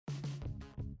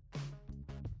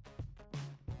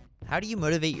How do you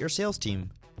motivate your sales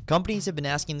team? Companies have been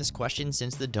asking this question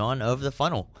since the dawn of the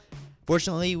funnel.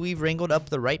 Fortunately, we've wrangled up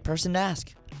the right person to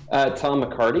ask. Tom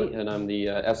McCarty, and I'm the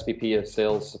SVP of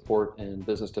Sales Support and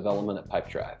Business Development at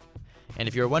Pipedrive. And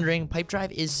if you're wondering,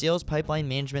 Pipedrive is sales pipeline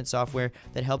management software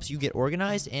that helps you get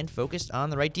organized and focused on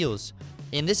the right deals.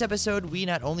 In this episode, we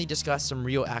not only discuss some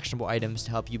real actionable items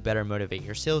to help you better motivate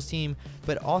your sales team,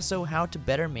 but also how to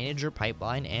better manage your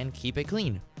pipeline and keep it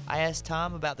clean. I asked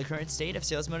Tom about the current state of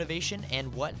sales motivation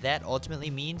and what that ultimately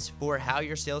means for how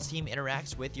your sales team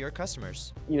interacts with your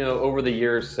customers. Over the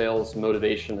years, sales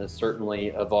motivation has certainly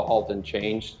evolved and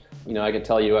changed. I can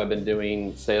tell you I've been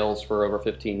doing sales for over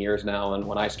 15 years now, and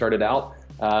when I started out,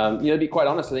 to be quite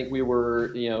honest, I think we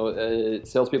were,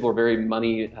 salespeople were very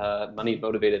money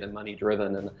motivated and money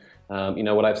driven,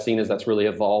 and what I've seen is that's really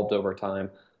evolved over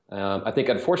time. I think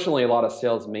unfortunately a lot of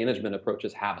sales management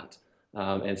approaches haven't,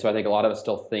 and so I think a lot of us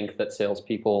still think that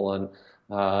salespeople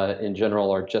and in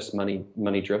general are just money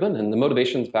driven, and the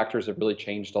motivation factors have really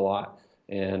changed a lot.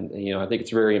 And I think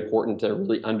it's very important to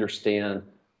really understand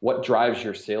what drives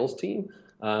your sales team,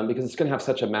 because it's going to have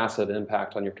such a massive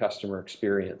impact on your customer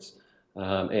experience.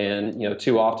 And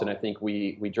too often I think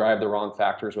we drive the wrong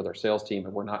factors with our sales team,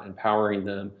 and we're not empowering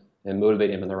them and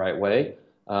motivating them in the right way.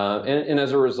 And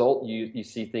as a result, you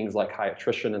see things like high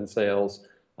attrition in sales.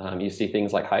 You see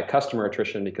things like high customer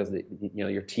attrition because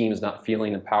your team's not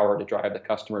feeling empowered to drive the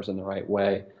customers in the right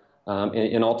way,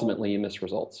 and ultimately you miss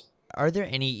results. Are there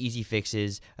any easy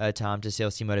fixes, Tom, to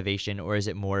sales team motivation, or is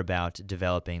it more about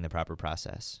developing the proper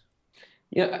process?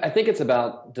 I think it's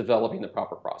about developing the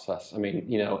proper process. I mean,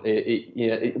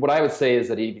 what I would say is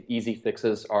that easy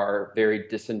fixes are very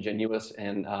disingenuous,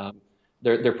 and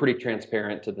they're pretty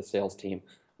transparent to the sales team.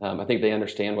 I think they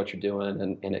understand what you're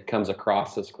doing, and it comes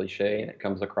across as cliche, and it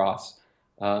comes across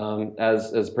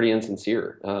as pretty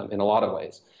insincere in a lot of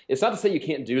ways. It's not to say you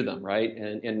can't do them, right?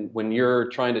 And when you're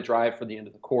trying to drive for the end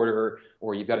of the quarter,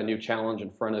 or you've got a new challenge in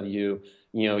front of you,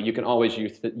 you can always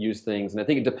use things. And I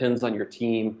think it depends on your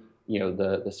team,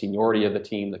 the seniority of the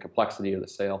team, the complexity of the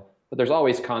sale. But there's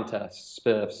always contests,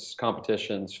 spiffs,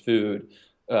 competitions, food,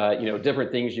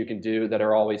 different things you can do that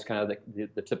are always kind of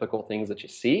the typical things that you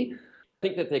see. I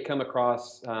think that they come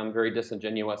across very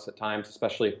disingenuous at times,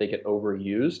 especially if they get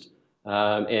overused.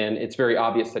 And it's very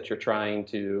obvious that you're trying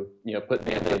to, put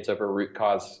band-aids over root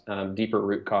cause, deeper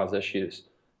root cause issues.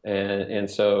 And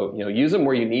so, use them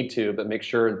where you need to, but make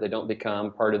sure they don't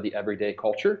become part of the everyday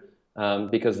culture,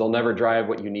 because they'll never drive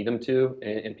what you need them to,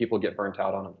 and people get burnt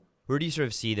out on them. Where do you sort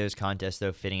of see those contests,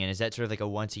 though, fitting in? Is that sort of like a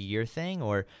once-a-year thing,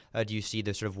 or do you see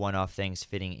those sort of one-off things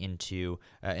fitting into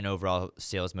an overall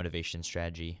sales motivation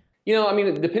strategy?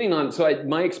 Depending on,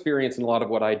 my experience in a lot of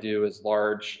what I do is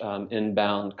large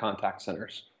inbound contact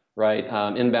centers, right?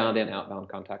 Inbound and outbound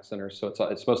contact centers. So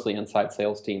it's mostly inside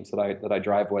sales teams that I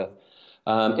drive with.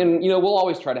 And we'll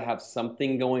always try to have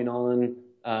something going on,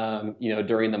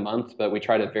 during the month, but we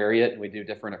try to vary it, and we do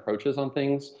different approaches on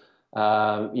things.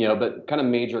 But kind of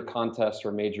major contests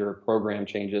or major program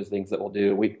changes, things that we'll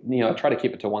do, we try to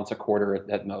keep it to once a quarter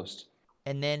at most.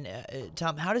 And then,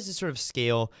 Tom, how does this sort of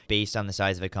scale based on the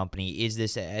size of a company? Is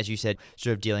this, as you said,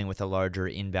 sort of dealing with a larger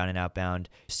inbound and outbound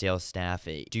sales staff?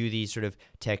 Do these sort of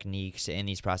techniques and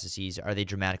these processes, are they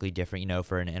dramatically different,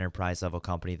 for an enterprise level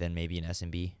company than maybe an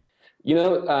SMB?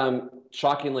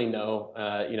 Shockingly, no.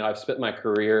 I've spent my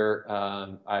career,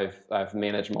 I've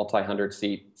managed multi-hundred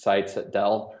seat sites at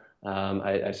Dell.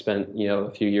 I spent, a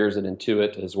few years at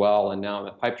Intuit as well. And now I'm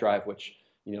at Pipedrive, which,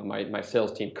 my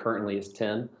sales team currently is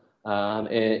 10.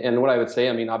 And what I would say,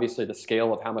 obviously the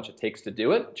scale of how much it takes to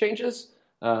do it changes.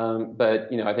 But,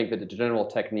 I think that the general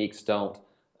techniques don't.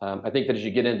 I think that as you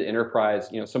get into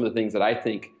enterprise, some of the things that I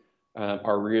think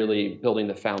are really building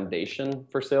the foundation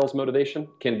for sales motivation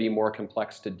can be more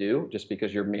complex to do, just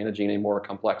because you're managing a more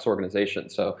complex organization.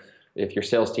 So if your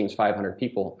sales team's 500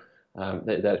 people,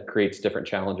 that creates different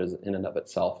challenges in and of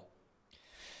itself.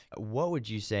 What would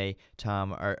you say,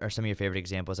 Tom, are some of your favorite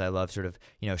examples? I love sort of,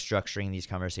 structuring these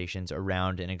conversations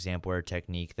around an example or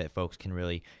technique that folks can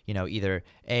really, either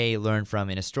A, learn from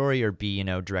in a story, or B,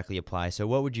 directly apply. So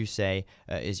what would you say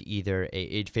is either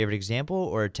a favorite example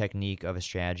or a technique of a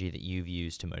strategy that you've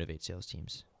used to motivate sales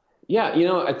teams? Yeah,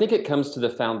 I think it comes to the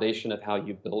foundation of how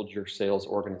you build your sales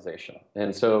organization.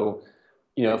 And so,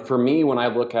 for me, when I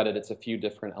look at it, it's a few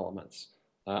different elements.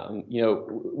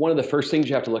 One of the first things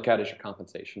you have to look at is your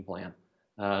compensation plan,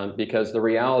 because the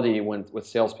reality with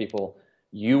salespeople,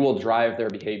 you will drive their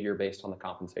behavior based on the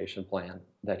compensation plan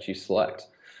that you select.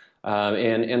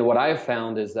 And what I've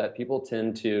found is that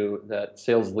that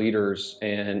sales leaders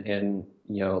and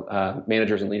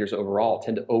managers and leaders overall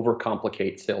tend to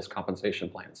overcomplicate sales compensation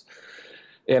plans.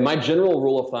 And my general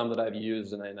rule of thumb that I've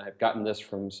used, and I've gotten this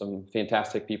from some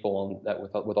fantastic people that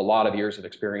with a lot of years of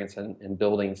experience in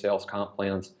building sales comp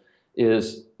plans,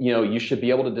 is you should be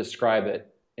able to describe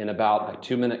it in about a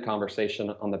 2-minute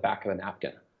conversation on the back of a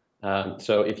napkin.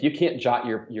 So if you can't jot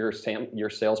your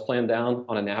sales plan down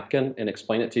on a napkin and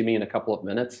explain it to me in a couple of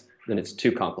minutes, then it's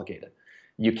too complicated.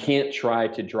 You can't try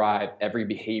to drive every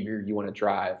behavior you want to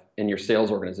drive in your sales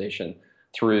organization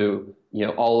through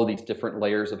all of these different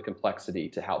layers of complexity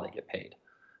to how they get paid.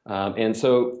 And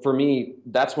so for me,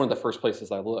 that's one of the first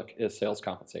places I look is sales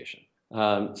compensation.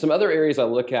 Some other areas I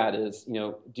look at is,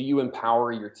 do you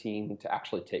empower your team to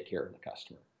actually take care of the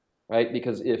customer, right?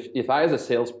 Because if I as a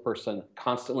salesperson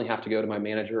constantly have to go to my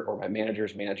manager or my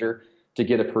manager's manager to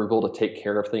get approval to take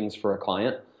care of things for a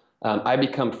client, I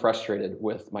become frustrated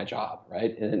with my job,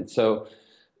 right? And so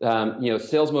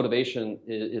sales motivation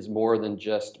is more than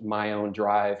just my own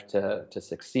drive to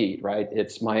succeed, right?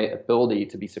 It's my ability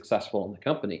to be successful in the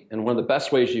company. And one of the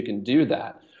best ways you can do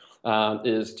that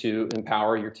is to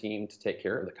empower your team to take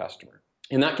care of the customer.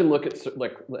 And that can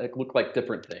look like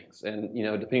different things. And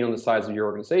depending on the size of your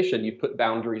organization, you put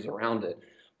boundaries around it.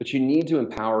 But you need to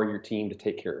empower your team to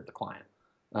take care of the client.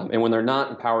 And when they're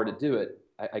not empowered to do it,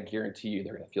 I guarantee you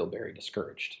they're going to feel very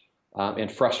discouraged.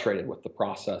 And frustrated with the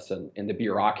process and the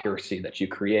bureaucracy that you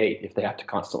create if they have to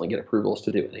constantly get approvals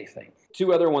to do anything.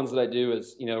 Two other ones that I do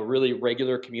is, really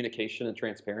regular communication and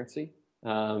transparency.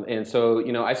 And so,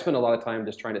 I spend a lot of time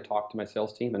just trying to talk to my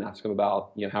sales team and ask them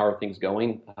about, how are things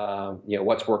going?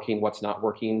 What's working, what's not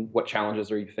working, what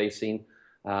challenges are you facing?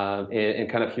 And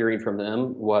kind of hearing from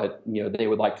them what, they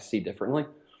would like to see differently.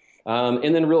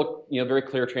 And then very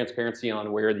clear transparency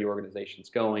on where the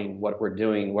organization's going, what we're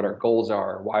doing, what our goals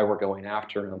are, why we're going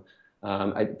after them.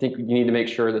 I think you need to make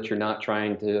sure that you're not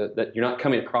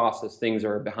coming across as things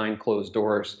are behind closed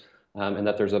doors, and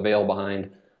that there's a veil behind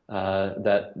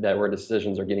that where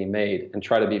decisions are getting made, and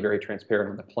try to be very transparent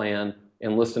on the plan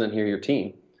and listen and hear your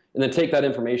team. And then take that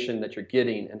information that you're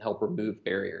getting and help remove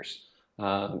barriers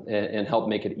and help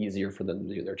make it easier for them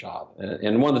to do their job.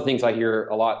 And one of the things I hear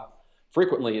a lot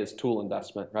frequently is tool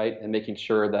investment, right? And making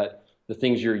sure that the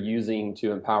things you're using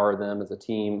to empower them as a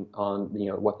team on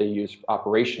what they use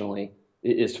operationally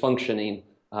is functioning,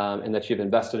 and that you've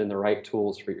invested in the right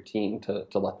tools for your team to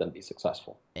let them be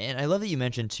successful. And I love that you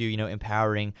mentioned too,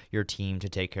 empowering your team to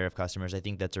take care of customers. I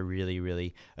think that's a really,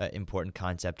 really important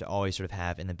concept to always sort of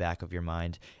have in the back of your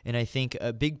mind. And I think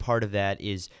a big part of that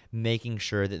is making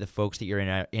sure that the folks that you're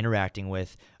interacting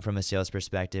with from a sales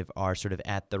perspective are sort of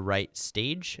at the right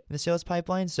stage in the sales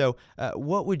pipeline. So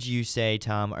what would you say,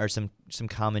 Tom, are some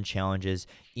common challenges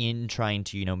in trying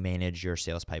to, manage your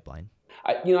sales pipeline?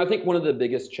 I think one of the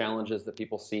biggest challenges that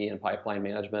people see in pipeline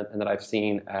management, and that I've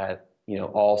seen at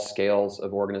all scales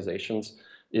of organizations,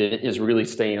 is really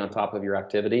staying on top of your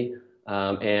activity,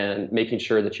 and making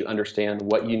sure that you understand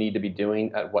what you need to be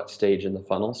doing at what stage in the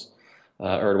funnels,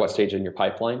 or at what stage in your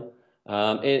pipeline.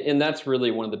 And that's really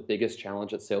one of the biggest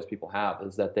challenges that salespeople have,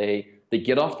 is that they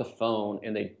get off the phone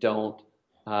and they don't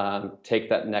take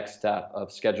that next step of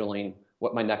scheduling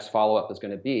what my next follow-up is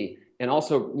going to be. And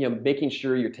also, making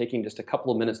sure you're taking just a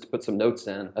couple of minutes to put some notes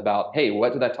in about, hey,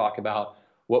 what did I talk about?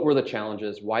 What were the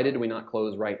challenges? Why did we not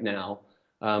close right now?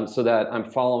 So that I'm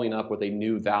following up with a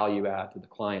new value add to the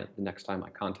client the next time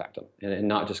I contact them, and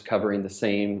not just covering the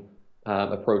same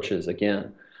approaches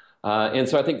again. And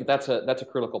so I think that's a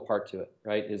critical part to it,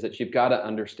 right? Is that you've got to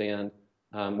understand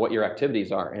what your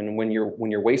activities are, and when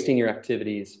you're wasting your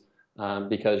activities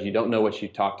because you don't know what you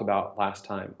talked about last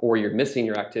time, or you're missing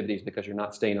your activities because you're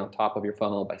not staying on top of your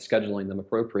funnel by scheduling them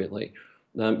appropriately,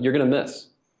 you're going to miss.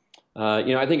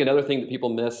 I think another thing that people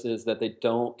miss is that they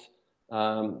don't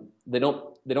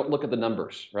look at the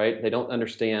numbers, right? They don't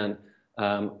understand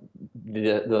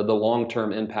the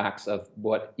long-term impacts of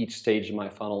what each stage of my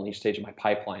funnel and each stage of my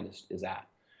pipeline is at,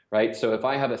 right? So if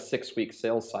I have a 6-week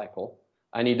sales cycle,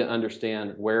 I need to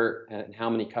understand where and how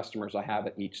many customers I have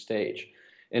at each stage.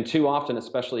 And too often,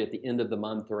 especially at the end of the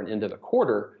month or an end of a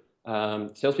quarter,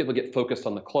 salespeople get focused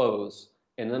on the close.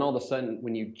 And then all of a sudden,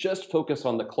 when you just focus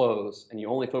on the close and you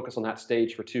only focus on that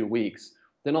stage for 2 weeks,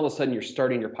 then all of a sudden you're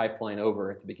starting your pipeline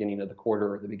over at the beginning of the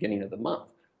quarter or the beginning of the month,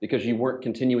 because you weren't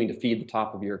continuing to feed the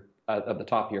top of your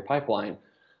pipeline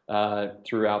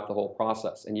throughout the whole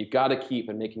process. And you've got to keep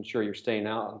and making sure you're staying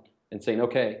out and saying,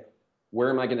 okay, where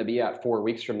am I going to be at 4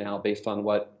 weeks from now based on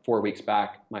what 4 weeks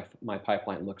back my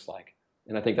pipeline looks like?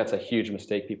 And I think that's a huge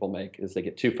mistake people make, is they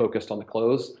get too focused on the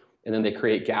close, and then they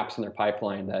create gaps in their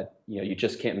pipeline that you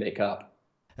just can't make up.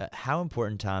 How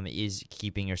important, Tom, is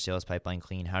keeping your sales pipeline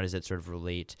clean? How does it sort of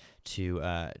relate to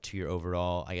your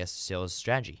overall, I guess, sales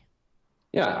strategy?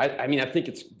 Yeah, I mean, I think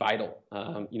it's vital.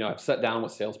 I've sat down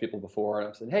with salespeople before and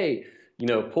I've said, hey,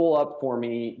 pull up for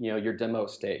me, your demo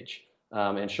stage,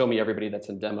 and show me everybody that's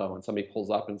in demo. And somebody pulls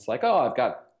up and it's like, oh, I've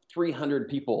got 300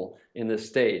 people in this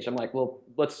stage. I'm like, well,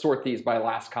 let's sort these by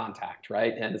last contact,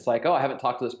 right? And it's like, oh, I haven't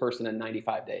talked to this person in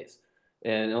 95 days.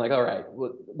 And I'm like, all right,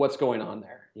 what's going on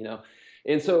there?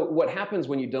 And so what happens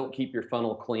when you don't keep your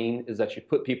funnel clean is that you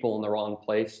put people in the wrong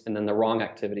place and then the wrong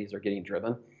activities are getting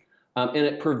driven. And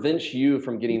it prevents you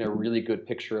from getting a really good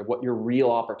picture of what your real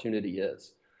opportunity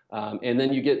is. And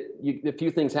then a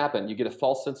few things happen. You get a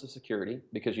false sense of security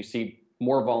because you see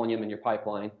more volume in your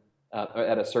pipeline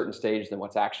at a certain stage than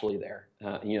what's actually there.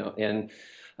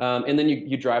 And then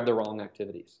you drive the wrong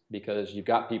activities because you've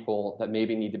got people that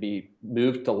maybe need to be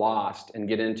moved to Lost and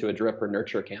get into a drip or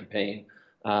nurture campaign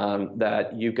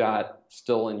that you got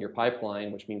still in your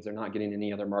pipeline, which means they're not getting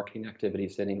any other marketing activity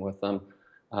sitting with them.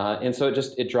 And so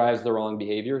it drives the wrong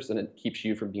behaviors and it keeps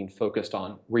you from being focused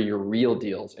on where your real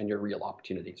deals and your real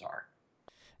opportunities are.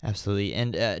 Absolutely.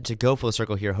 And to go full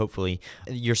circle here, hopefully,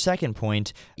 your second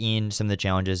point in some of the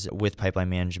challenges with pipeline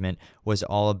management was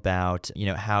all about,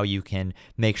 how you can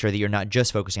make sure that you're not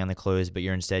just focusing on the close, but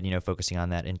you're instead, focusing on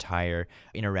that entire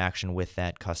interaction with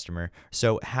that customer.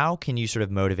 So how can you sort of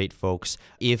motivate folks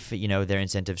if, their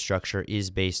incentive structure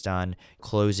is based on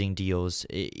closing deals?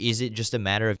 Is it just a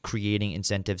matter of creating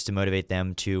incentives to motivate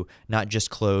them to not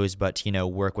just close, but,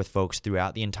 work with folks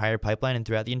throughout the entire pipeline and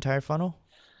throughout the entire funnel?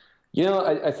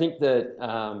 I think that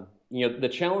the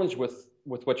challenge with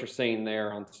what you're saying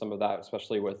there on some of that,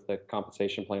 especially with the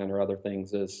compensation plan or other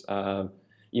things, is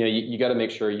you got to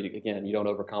make sure you don't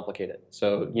overcomplicate it.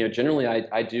 So generally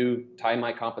I do tie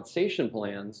my compensation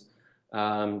plans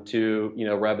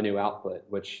to revenue output,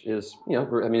 which is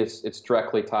it's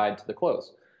directly tied to the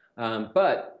close.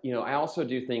 But I also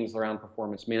do things around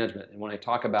performance management, and when I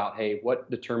talk about what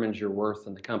determines your worth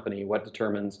in the company, what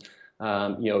determines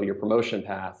your promotion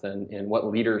path and what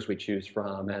leaders we choose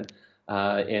from and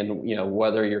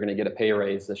whether you're going to get a pay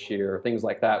raise this year, or things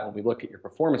like that. When we look at your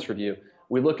performance review,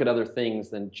 we look at other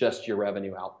things than just your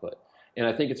revenue output. And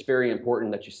I think it's very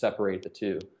important that you separate the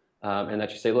two and that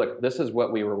you say, look, this is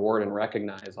what we reward and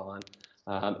recognize on.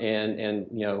 And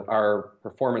our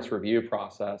performance review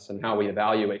process and how we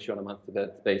evaluate you on a monthly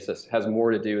basis has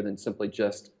more to do than simply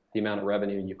just the amount of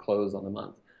revenue you close on the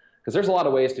month. Because there's a lot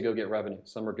of ways to go get revenue.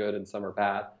 Some are good and some are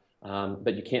bad,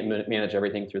 but you can't manage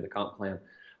everything through the comp plan.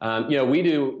 We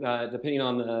do, depending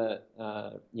on the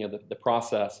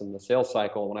process and the sales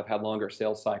cycle. When I've had longer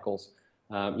sales cycles,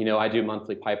 I do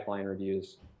monthly pipeline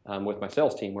reviews with my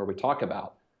sales team where we talk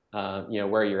about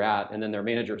where you're at, and then their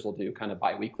managers will do kind of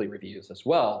biweekly reviews as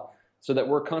well, so that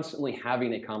we're constantly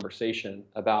having a conversation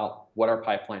about what our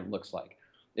pipeline looks like.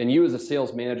 And you as a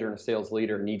sales manager and a sales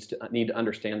leader need to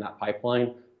understand that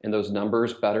pipeline and those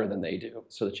numbers better than they do,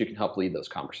 so that you can help lead those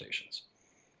conversations.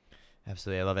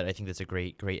 Absolutely. I love it. I think that's a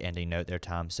great ending note there,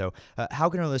 Tom. So how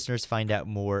can our listeners find out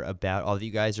more about all that you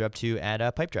guys are up to at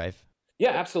Pipedrive?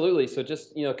 Yeah, absolutely. So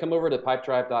just, come over to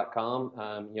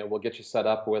pipedrive.com. We'll get you set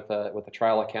up with a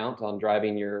trial account on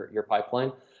driving your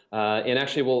pipeline. And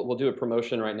actually we'll do a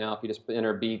promotion right now. If you just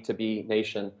enter B2B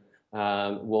Nation,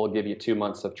 we'll give you 2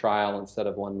 months of trial instead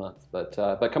of 1 month. But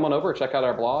come on over, check out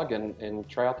our blog and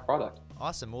try out the product.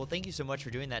 Awesome. Well, thank you so much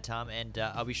for doing that, Tom. And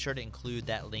I'll be sure to include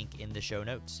that link in the show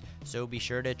notes. So be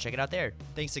sure to check it out there.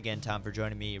 Thanks again, Tom, for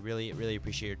joining me. Really, really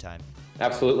appreciate your time.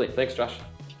 Absolutely. Thanks, Josh.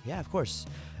 Yeah, of course.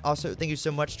 Also, thank you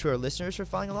so much to our listeners for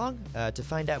following along. To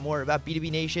find out more about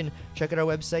B2B Nation, check out our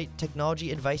website,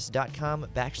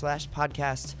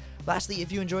 technologyadvice.com/podcast. Lastly,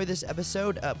 if you enjoyed this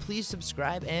episode, please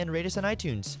subscribe and rate us on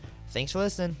iTunes. Thanks for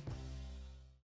listening.